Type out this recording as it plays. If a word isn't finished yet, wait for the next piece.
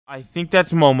I think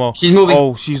that's Momo. She's moving.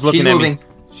 Oh, she's looking at me.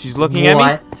 She's looking at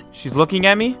me. She's looking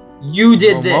at me. You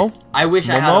did Momo? this. I wish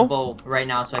I had a bow right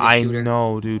now so I could shoot her. I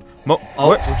know, dude. Oh,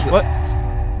 what?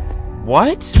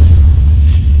 What?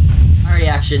 Alright,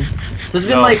 action. So it's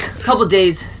been like a couple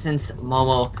days since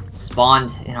Momo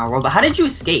spawned in our world. But how did you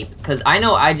escape? Because I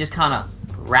know I just kind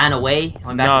of ran away and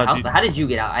went back to the house. Dude. But how did you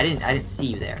get out? I didn't see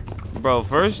you there. Bro,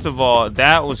 first of all,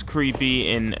 that was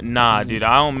creepy, and nah, dude,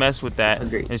 I don't mess with that.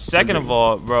 Agreed. And second of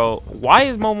all, bro, why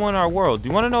is Momo in our world? Do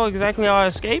you want to know exactly how I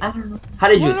escaped? I don't know. How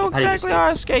did you escape? Exactly how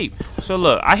I escaped. So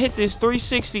look, I hit this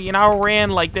 360 and I ran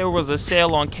like there was a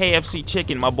sale on KFC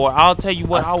chicken, my boy. I'll tell you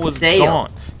what, I was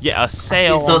gone. Yeah, a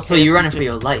sale. So you're running for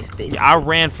your life, basically. Yeah, I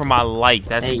ran for my life.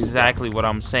 That's exactly what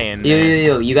I'm saying.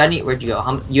 Yo, you got any? Where'd you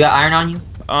go? You got iron on you?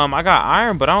 I got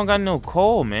iron, but I don't got no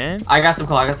coal, man. I got some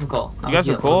coal. You got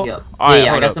some coal? Yeah, Alright,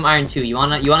 I got some iron too. You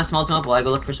wanna smelt them up while I go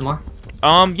look for some more?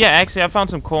 Yeah, actually, I found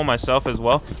some coal myself as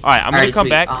well. Alright, I'm gonna come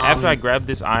back after I grab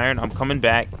this iron. I'm coming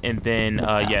back, and then,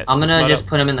 yeah. I'm gonna just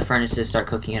put them in the furnace to start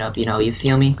cooking it up, you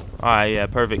feel me? Alright, yeah,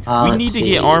 perfect. We need to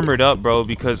get armored up, bro,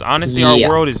 because honestly, our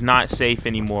world is not safe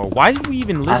anymore. Why did we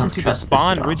even listen to the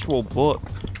spawn ritual book?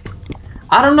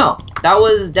 I don't know. That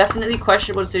was definitely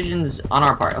questionable decisions on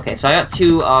our part. Okay, so I got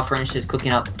 2 furnaces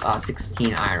cooking up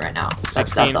 16 iron right now.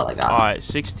 That's all I got. Alright,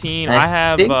 16. I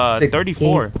have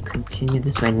 34. Continue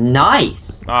this way.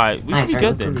 Nice. Alright, we should be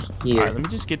good then. Alright, let me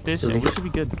just get this and we should be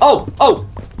good. Oh!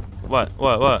 What?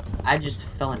 I just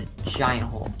fell in a giant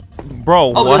hole. Bro,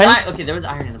 what? Okay, there was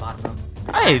iron in the bottom, bro.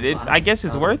 Hey, I guess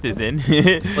it's worth it then.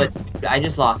 But I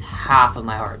just lost half of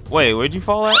my hearts. Wait, where'd you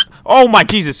fall at? Oh my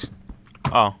Jesus!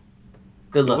 Oh.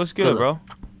 Good luck. What's good, bro?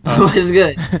 What's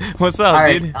good? What's up,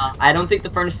 dude? I don't think the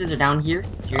furnaces are down here,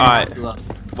 so you're gonna have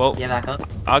to well, get back up.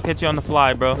 I'll catch you on the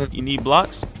fly, bro. You need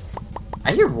blocks?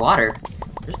 I hear water.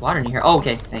 There's water in here. Oh,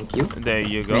 okay, thank you. There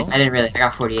you go. I didn't really. I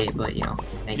got 48, but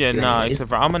thank you. Yeah, nah, except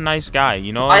for I'm a nice guy.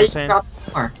 You know what I'm saying?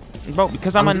 More? Bro,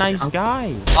 because I'm a nice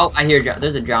guy. Oh, I hear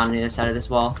there's a drown on the other side of this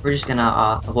wall. We're just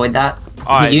gonna avoid that.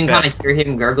 Alright, you can kind of hear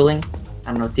him gurgling. I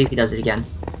don't know. Let's see if he does it again.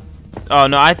 Oh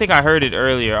no, I think I heard it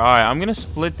earlier. Alright, I'm gonna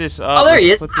split this up. Oh, there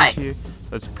he is.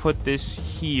 Let's put this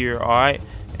here, alright?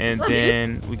 And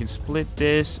then we can split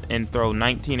this and throw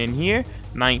 19 in here,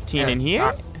 19 in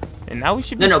here. And now we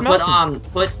should be smelting.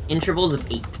 Put intervals of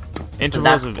 8.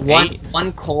 Intervals of 8?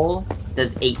 One coal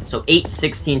does 8. So 8,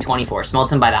 16, 24. Smelt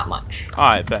them by that much.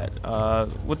 Alright, bet.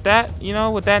 With that,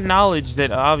 with that knowledge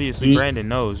that obviously Brandon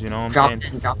knows, you know what I'm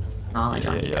saying? Drop knowledge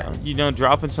on you guys.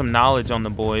 Dropping some knowledge on the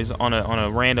boys on a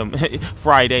random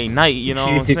Friday night, you know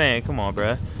what I'm saying? Come on,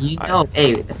 bruh.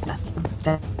 Hey, that's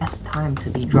the best time to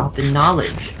be dropping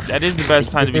knowledge. That is the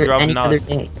best time to be dropping knowledge.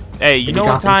 Hey, you know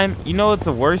what time? You know what's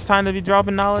the worst time to be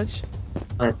dropping knowledge?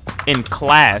 What? In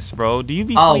class, bro. Do you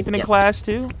be sleeping in class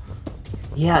too?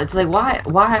 Yeah, it's like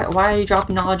why are you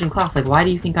dropping knowledge in class? Like, why do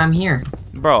you think I'm here?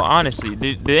 Bro, honestly,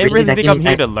 do they really think I'm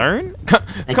here to learn?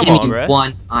 Come on, bro.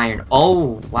 1 iron.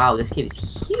 Oh, wow, this cave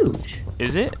is huge.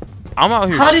 Is it? I'm out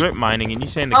here strip mining, and you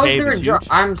saying the cave is huge?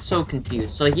 I'm so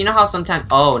confused. So, like, you know how sometimes...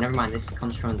 Oh, never mind. This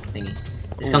comes from the thingy.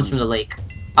 This comes from the lake.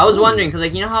 I was wondering, because,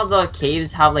 like, you know how the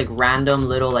caves have, like, random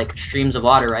little, like, streams of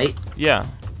water, right? Yeah.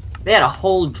 They had a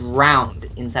hole drowned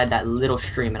inside that little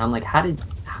stream, and I'm like, how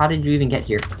did you even get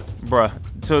here? Bruh.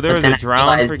 So there was a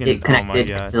drowned freaking... Oh, my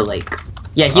God. To the lake.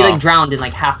 Yeah, he like drowned in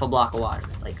like half a block of water.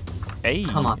 Like, hey,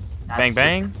 come on. Bang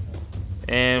bang.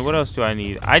 And what else do I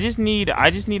need? I just need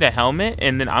a helmet,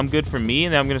 and then I'm good for me,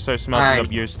 and then I'm gonna start smelting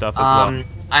up your stuff as well.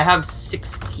 I have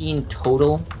 16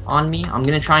 total on me. I'm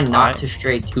gonna try not to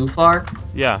stray too far.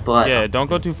 Yeah, but yeah, don't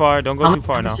go too far. Don't go too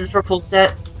far now. This is for full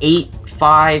set. 8,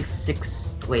 5,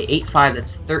 6. Wait, 8, 5.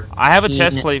 That's 13. I have a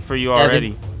chest plate for you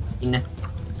already.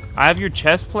 I have your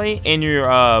chest plate and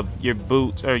your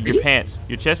boots or your pants.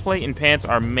 Your chest plate and pants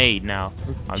are made now.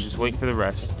 I'm just waiting for the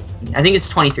rest. I think it's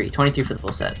 23. 23 for the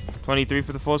full set. 23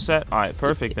 for the full set? Alright,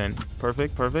 perfect then.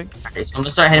 Perfect. Okay, so I'm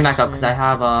gonna start heading back up because I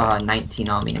have 19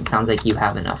 on me, and it sounds like you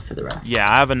have enough for the rest. Yeah,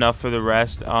 I have enough for the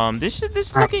rest. This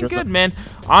is looking good, man.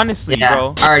 Honestly,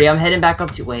 bro. Alrighty, I'm heading back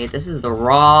up to... Wait, this is the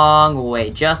wrong way.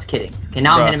 Just kidding. Okay,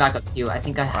 now I'm heading back up to you. I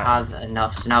think I have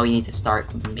enough, so now we need to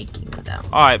start making them.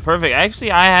 Alright, perfect.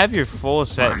 Actually, I have your full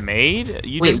set made.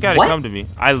 You just gotta come to me.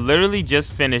 I literally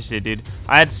just finished it, dude.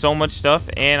 I had so much stuff,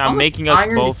 and I'm making us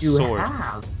both swords.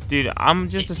 Dude, I'm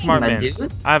just a smart man.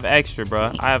 Dude. I have extra,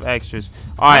 bro. I have extras.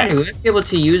 All right. We'd be able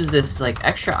to use this like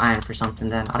extra iron for something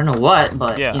then. I don't know what,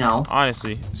 but yeah, you know.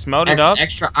 Honestly, smelt it up.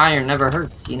 Extra iron never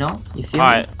hurts, you know. You feel me?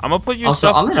 All right, I'm gonna put your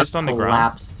also, stuff just on the ground.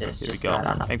 Collapse this. Here we just go. So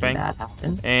that Bang, bang. bad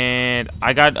happens. And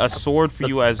I got a sword for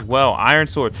you as well, iron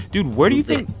sword. Dude, where do you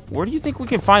think we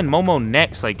can find Momo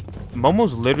next? Like,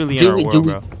 Momo's literally in our world,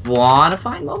 bro. Do we want to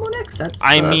find Momo next? That's.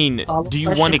 I mean, do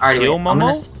you want to kill Momo? I'm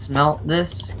gonna smelt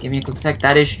this. Give me a quick sec.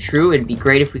 That is true. It'd be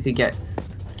great if we could get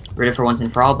rid of it for once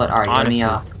and for all. But alright,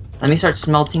 let me start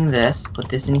smelting this. Put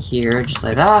this in here, just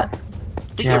like that.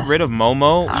 If we get rid of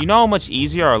Momo, you know how much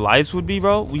easier our lives would be,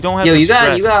 bro. We don't have. Yo, you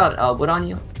got wood on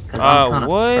you?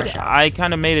 Wood. I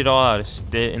kind of made it all out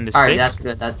of in the sticks. Alright, that's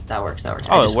good. That works.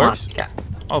 Oh, it works.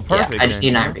 Oh, perfect. Yeah, I just need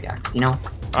an iron pickaxe. You know.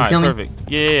 Alright,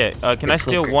 perfect. Yeah. Can I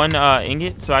steal one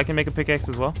ingot so I can make a pickaxe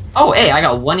as well? Oh, hey, I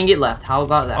got 1 ingot left. How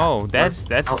about that? Oh, that's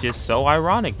just so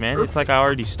ironic, man. It's like I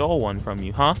already stole one from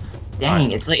you, huh?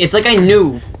 Dang, it's like I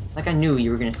knew. Like I knew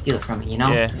you were gonna steal it from me, you know?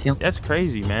 Yeah, that's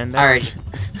crazy, man. Alright.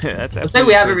 That's looks like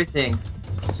we have everything.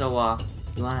 So,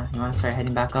 you wanna start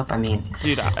heading back up? I mean,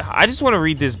 dude, I just want to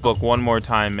read this book one more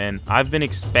time, man. I've been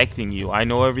expecting you. I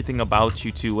know everything about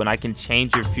you too, and I can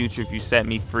change your future if you set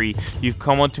me free. You've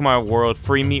come onto my world.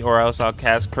 Free me, or else I'll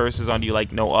cast curses on you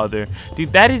like no other.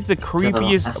 Dude, that is the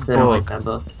creepiest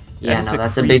book. Yeah, no,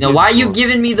 that's a big no. Why are you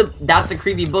giving me that's a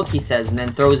creepy book, he says, and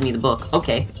then throws me the book.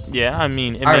 Okay. Yeah, I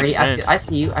mean, it makes sense. I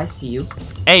see you.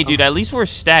 Hey, dude, at least we're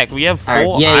stacked. We have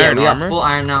full iron we armor. got full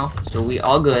iron now, so we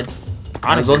all good.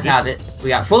 Honestly, we both have it. We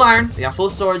got full iron, we got full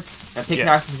swords, got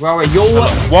pickaxes, we're already. Yo,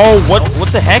 whoa,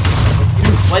 what the heck?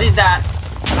 Dude, what is that?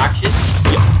 Action?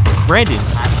 Brandon.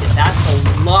 Action. That's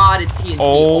a lot of TNT.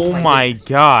 Oh my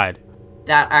god.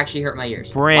 That actually hurt my ears.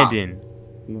 Brandon. Wow.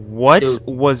 What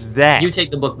was that? You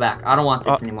take the book back. I don't want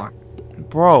this anymore.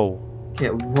 Bro. Okay,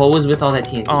 what was with all that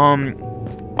TNT?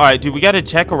 Alright, dude, we gotta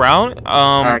check around.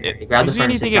 Alright, grab the furnaces.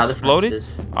 Anything exploded?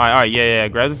 Alright, yeah,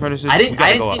 grab the furnaces. I didn't see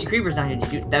any creepers down here.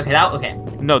 Did you? Okay.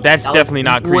 No, that's definitely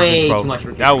not creepers, bro. Too much for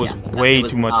creeper. That was way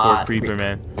too much for a creeper,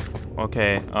 man.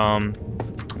 Okay,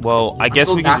 well, I guess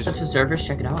we can just... Go back up to servers,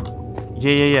 check it out.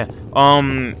 Yeah.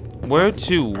 Where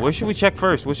to? Where should we check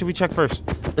first? Let's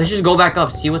just go back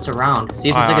up, see what's around. See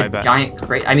if it's like a giant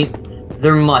crate. I mean,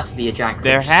 there must be a giant crate.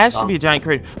 There has to be a giant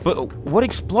crate. But what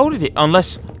exploded it?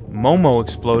 Unless Momo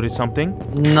exploded something.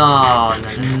 Nah,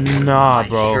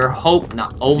 bro. I sure hope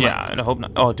not. Oh my. Yeah, I hope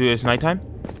not. Oh, dude, it's nighttime?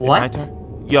 What? It's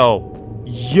nighttime? Yo.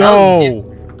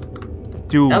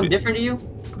 Dude. That was different to you?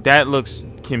 That looks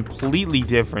completely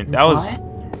different. That was...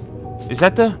 Is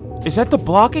that the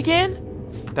block again?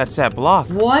 That's that block.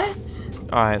 What?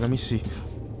 Alright, let me see.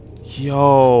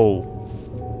 Yo.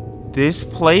 This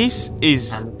place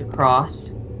is...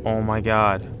 Cross. Oh my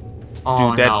god.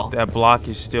 Oh, dude, that block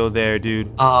is still there, dude.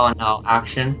 Oh no,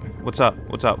 action. What's up?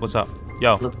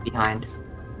 Yo. Look behind.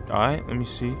 Alright, let me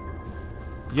see.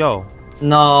 Yo.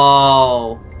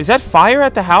 No. Is that fire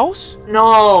at the house?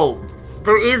 No.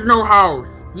 There is no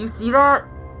house. Do you see that?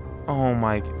 Oh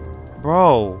my...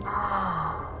 Bro.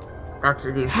 That's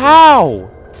ridiculous. How?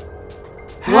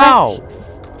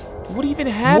 What even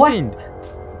happened?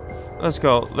 What? Let's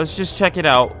go. Let's just check it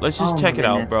out. Check it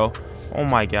out, bro. Oh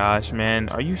my gosh, man.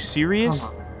 Are you serious?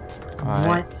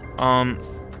 What?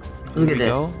 Look at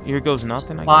this. Here goes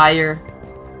nothing, I guess. Fire.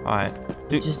 Alright.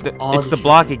 Dude, it's the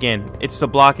block again. It's the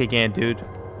block again, dude.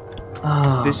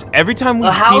 Every time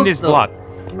we've seen this block.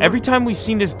 Every time we've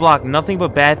seen this block, nothing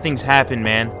but bad things happen,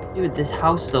 man. Dude, this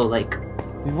house though, like...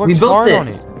 We built hard on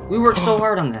it. We worked so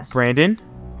hard on this. Brandon?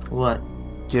 What?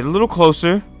 Get a little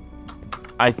closer.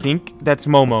 I think that's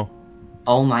Momo.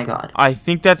 Oh my god. I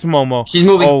think that's Momo. She's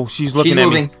moving. Oh, she's looking at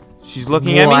me. She's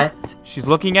looking at me? She's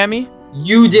looking at me?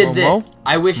 You did this.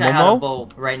 I wish I had a bow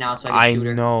right now so I could shoot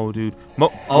her. I know, dude.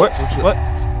 What?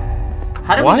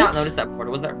 How did we not notice that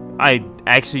portal was there? I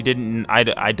actually didn't.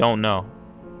 I don't know.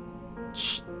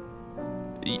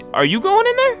 Are you going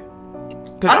in there?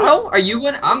 I don't know. Are you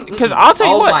going? Because I'll tell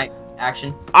you what. My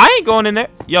action. I ain't going in there.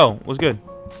 Yo, what's good?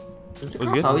 Is the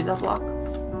cross always that block?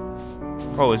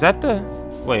 Bro, is that the...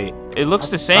 Wait, it looks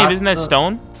the same. Isn't that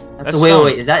stone? That's stone.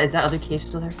 Wait. Is that other cave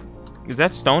still there? Is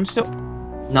that stone still?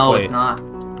 No, it's not.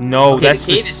 No, that's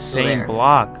the same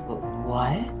block.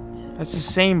 What? That's the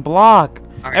same block.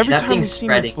 Right, every time we've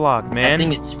seen this block, man. That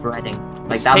thing is spreading.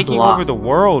 Like it's taking over the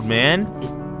world, man.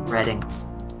 It's spreading.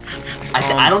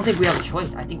 I don't think we have a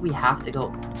choice. I think we have to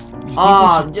go.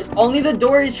 Only the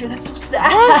door is here. That's so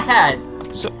sad.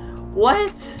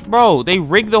 What? Bro, they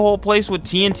rigged the whole place with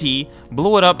TNT,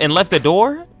 blew it up, and left the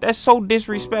door? That's so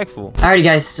disrespectful. Alrighty,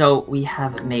 guys. So we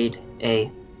have made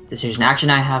a decision. Action.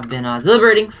 I have been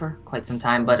deliberating for quite some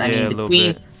time, but I mean,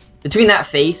 between between that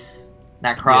face,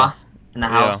 that cross, and the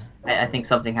house, I think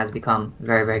something has become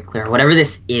very, very clear. Whatever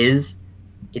this is,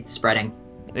 it's spreading.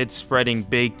 It's spreading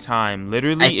big time.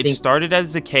 Literally, it started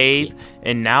as a cave,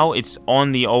 and now it's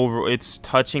on the over. It's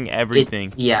touching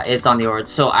everything. It's on the over.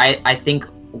 So I think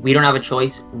we don't have a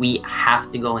choice. We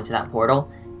have to go into that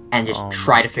portal and just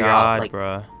try to figure out like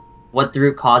what the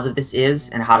root cause of this is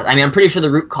and how to. I mean, I'm pretty sure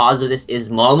the root cause of this is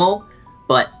Momo,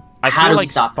 but I feel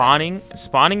like spawning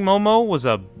Momo was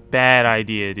a bad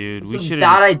idea, dude. We should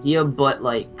have. Bad idea, but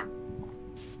like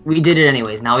we did it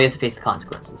anyways. Now we have to face the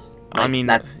consequences. Like, I mean,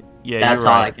 that's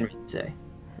all I can really say.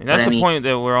 And that's the point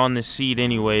that we're on this seed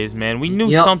anyways, man. We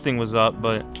knew something was up,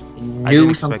 but we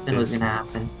knew something was gonna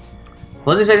happen.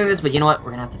 Wasn't expecting this, but you know what?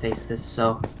 We're gonna have to face this.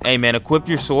 So. Hey, man, equip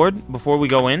your sword before we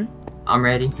go in. I'm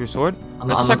ready. Your sword.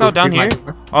 Let's check out down here.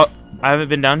 Oh, I haven't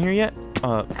been down here yet.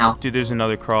 Dude, there's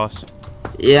another cross.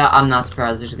 Yeah, I'm not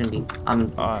surprised. There's gonna be.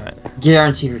 I'm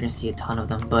guaranteed we're gonna see a ton of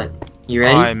them. But you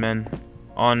ready? All right, man.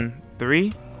 On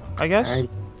 3, I guess.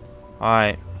 All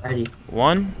right. Ready.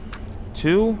 1,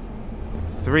 2,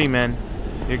 3, man.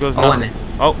 Here goes nothing.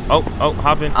 Oh,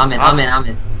 hop in. I'm in.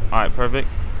 All right, perfect.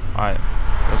 All right,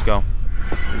 let's go.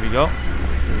 Here we go.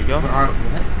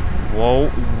 Whoa,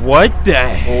 what the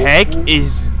heck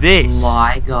is this?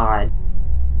 My God.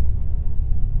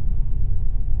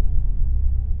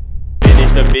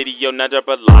 Finish the video, now drop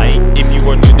a like. If you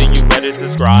are new, then you better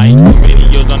subscribe.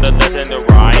 Videos on the left and the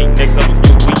right. Next up,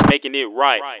 we making it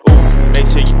right. Ooh, make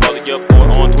sure you follow your boy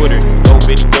on Twitter. No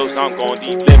videos, I'm gonna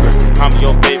deliver. Comment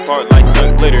your favorite part like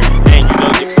some glitter. And you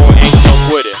know your boy ain't no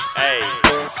quitter. Hey.